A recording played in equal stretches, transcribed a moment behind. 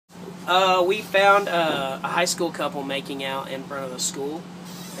We found a high school couple making out in front of the school.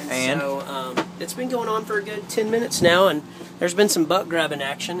 And so it's been going on for a good 10 minutes now, and there's been some butt grabbing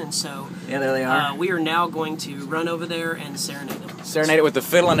action, and so yeah, there they are. We are now going to run over there and serenade them. Serenade it with the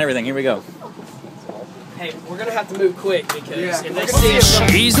fiddle and everything. Here we go. Hey, we're gonna have to move quick because if they see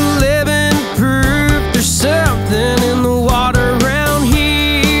us, she's living proof there's something in the water around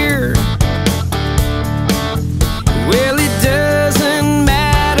here. Well, it doesn't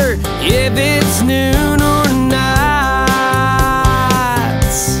matter if it's noon or night.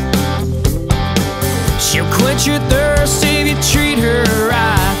 She'll quench your thirst if you treat her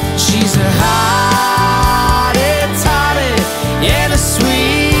right. She's a hottie toddy and a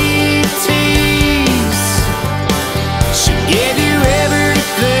sweet tease. She'll give you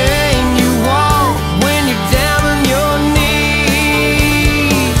everything you want when you're down on your knees.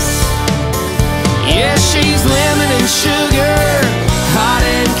 Yeah, she's lemon and sugar, hot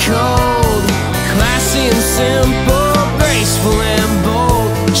and cold, classy and simple, graceful and bold.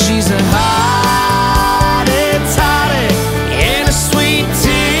 She's a hottie toddy and a sweet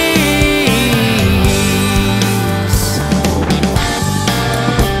tease.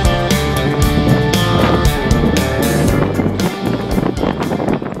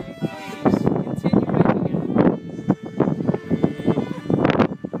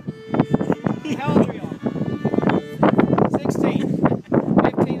 how old are y'all? 16,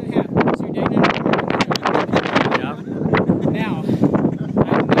 15 and a half. So you're dating now? Now,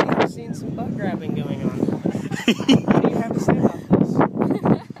 I've seen some butt grabbing going on. What do you have to say about this?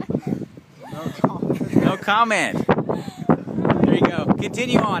 No comment. No comment. There you go.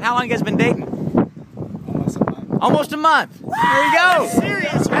 Continue on. How long have you guys been dating? Almost a month. Almost a month. There you go. That's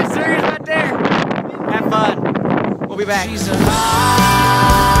serious. That's serious right there. Have fun. We'll be back. She's a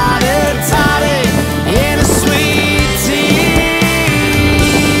hottie toddy and a sweet